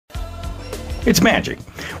It's Magic.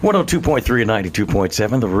 102.3 and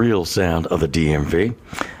 92.7, the real sound of the DMV.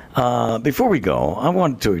 Before we go, I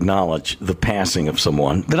wanted to acknowledge the passing of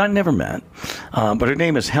someone that I never met, but her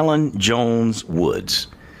name is Helen Jones Woods,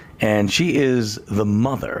 and she is the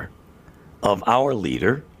mother of our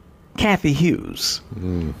leader, Cathy Hughes.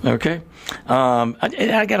 Okay?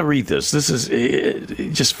 I got to read this. This is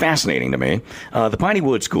just fascinating to me. The Piney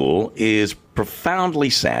Wood School is profoundly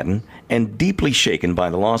saddened and deeply shaken by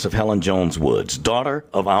the loss of Helen Jones Woods, daughter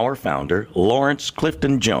of our founder, Lawrence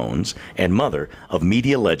Clifton Jones, and mother of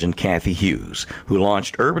media legend Cathy Hughes, who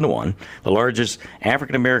launched Urban One, the largest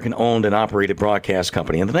African-American owned and operated broadcast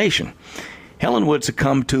company in the nation. Helen Woods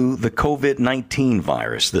succumbed to the COVID-19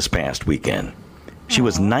 virus this past weekend. She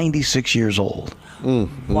was 96 years old. Wow.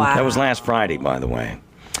 That was last Friday, by the way.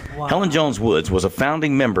 Wow. Helen Jones Woods was a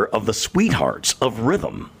founding member of the Sweethearts of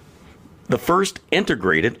Rhythm, the first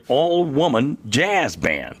integrated all-woman jazz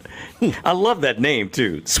band. I love that name,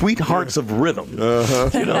 too. Sweethearts of Rhythm.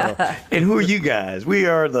 You know? And who are you guys? We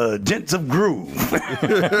are the Gents of Groove.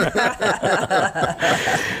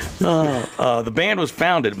 The band was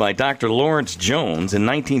founded by Dr. Lawrence Jones in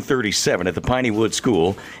 1937 at the Piney Wood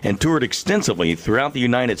School and toured extensively throughout the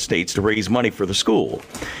United States to raise money for the school.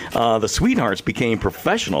 The Sweethearts became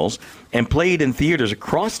professionals and played in theaters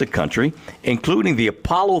across the country, including the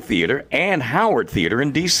Apollo Theater and Howard Theater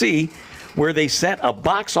in D.C., where they set a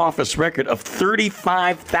box office record of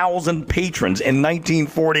 35,000 patrons in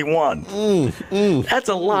 1941. That's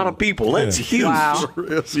a lot of people. That's huge. Wow.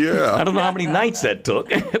 Yeah. I don't know how many nights that took,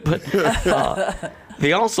 but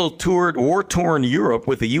they also toured war-torn Europe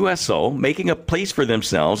with the USO, making a place for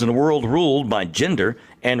themselves in a world ruled by gender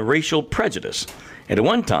and racial prejudice. And at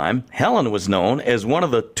one time, Helen was known as one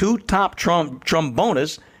of the two top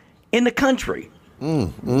trombonists in the country.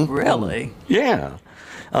 Really? Yeah.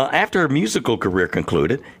 After her musical career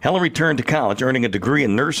concluded, Helen returned to college, earning a degree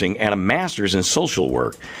in nursing and a master's in social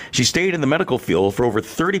work. She stayed in the medical field for over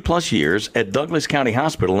 30-plus years at Douglas County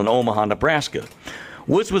Hospital in Omaha, Nebraska.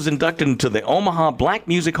 Woods was inducted into the Omaha Black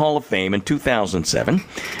Music Hall of Fame in 2007.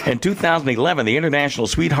 In 2011, the International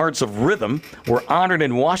Sweethearts of Rhythm were honored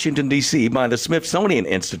in Washington, D.C. by the Smithsonian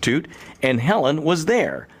Institute, and Helen was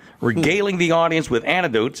there, regaling the audience with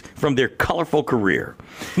anecdotes from their colorful career.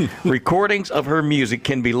 Recordings of her music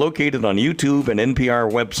can be located on YouTube and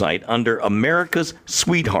NPR website under America's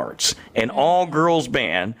Sweethearts, an all-girls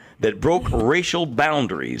band that broke racial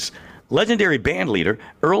boundaries. Legendary band leader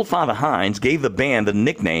Earl Father Hines gave the band the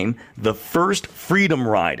nickname the First Freedom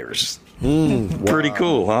Riders. Pretty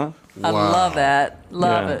cool, huh? I love that.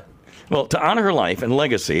 Love Yeah. it. Well, to honor her life and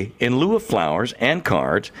legacy, in lieu of flowers and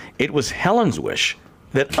cards, it was Helen's wish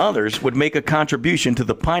that others would make a contribution to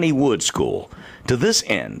the Piney Wood School. To this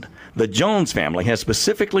end, the Jones family has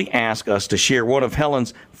specifically asked us to share one of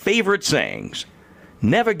Helen's favorite sayings: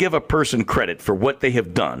 "Never give a person credit for what they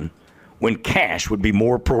have done when cash would be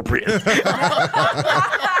more appropriate."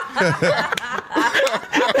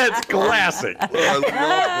 That's classic. Isn't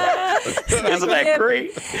that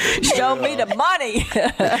great? Show me the money.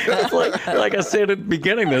 It's like I said at the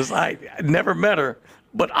beginning of this, I never met her,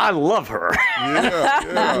 but I love her.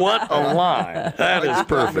 Yeah. What a line. That is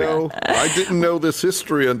perfect. No, I didn't know this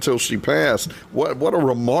history until she passed. What a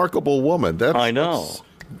remarkable woman. I know. That's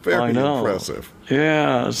very I know. impressive.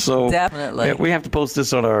 Yeah, so Definitely. yeah, we have to post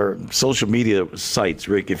this on our social media sites,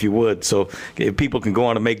 Rick, if you would, so if people can go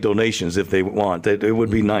on and make donations if they want. It would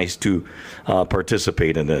be nice to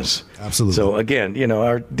participate in this. Absolutely. So again,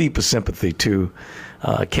 our deepest sympathy to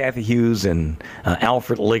Cathy Hughes and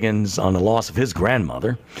Alfred Liggins on the loss of his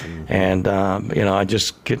grandmother, and I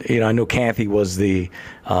know Cathy was the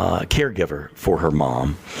caregiver for her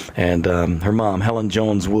mom, and her mom, Helen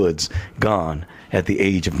Jones Woods, gone at the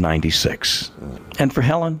age of 96. And for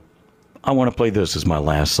Helen, I want to play this as my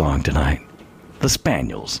last song tonight. The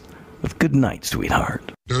Spaniels with Good Night,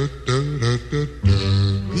 Sweetheart. Good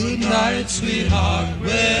night, sweetheart.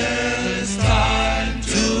 Well, it's time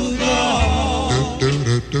to go home.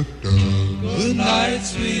 Good night,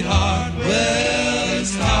 sweetheart. Well,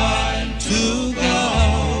 it's time to go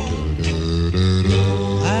home.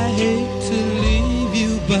 I hate to leave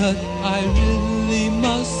you, but I really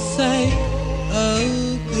must say,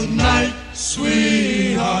 oh, good night,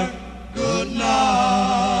 sweetheart. Good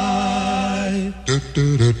night.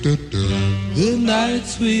 Good night,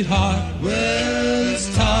 sweetheart. Well, it's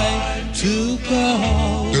time to go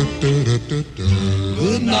home.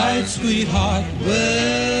 Good night, sweetheart.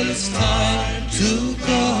 Well, it's time to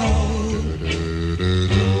go home.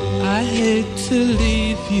 I hate to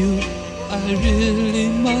leave you, I really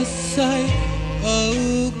must say,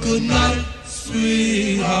 oh, good night,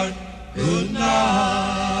 sweetheart. Good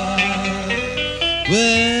night.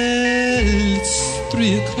 Well, it's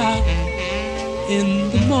 3 o'clock in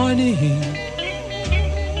the morning.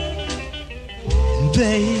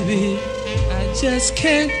 Baby, I just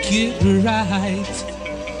can't get right.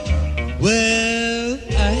 Well,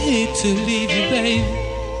 I hate to leave you, baby.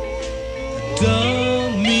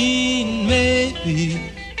 Don't mean maybe,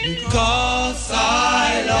 because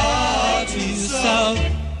I love you so.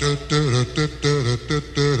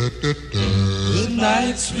 Good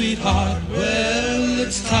night, sweetheart. Well,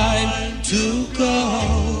 it's time to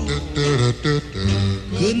go.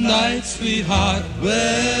 Good night, sweetheart.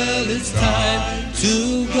 Well, it's time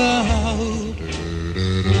to go.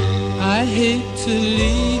 I hate to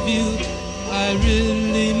leave you, I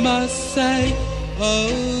really must say.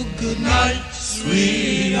 Oh, good night,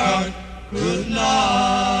 sweetheart. Good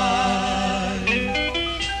night.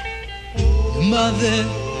 Mother,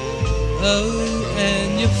 oh,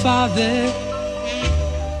 and your father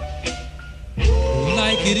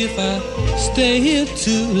like it if I stay here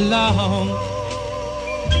too long.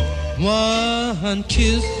 One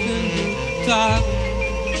kiss in the dark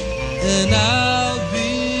and I'll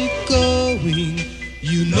be going.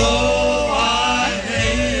 You know I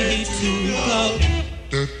hate to go.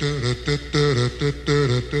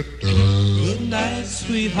 Good night,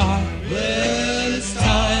 sweetheart. Well, it's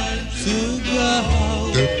time to go.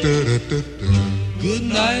 Good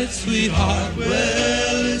night, sweetheart.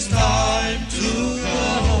 Well, it's time to go.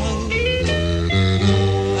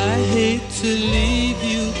 I hate to leave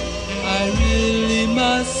you, I really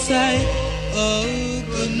must say. Oh,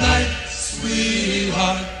 good night,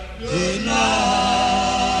 sweetheart. Good night.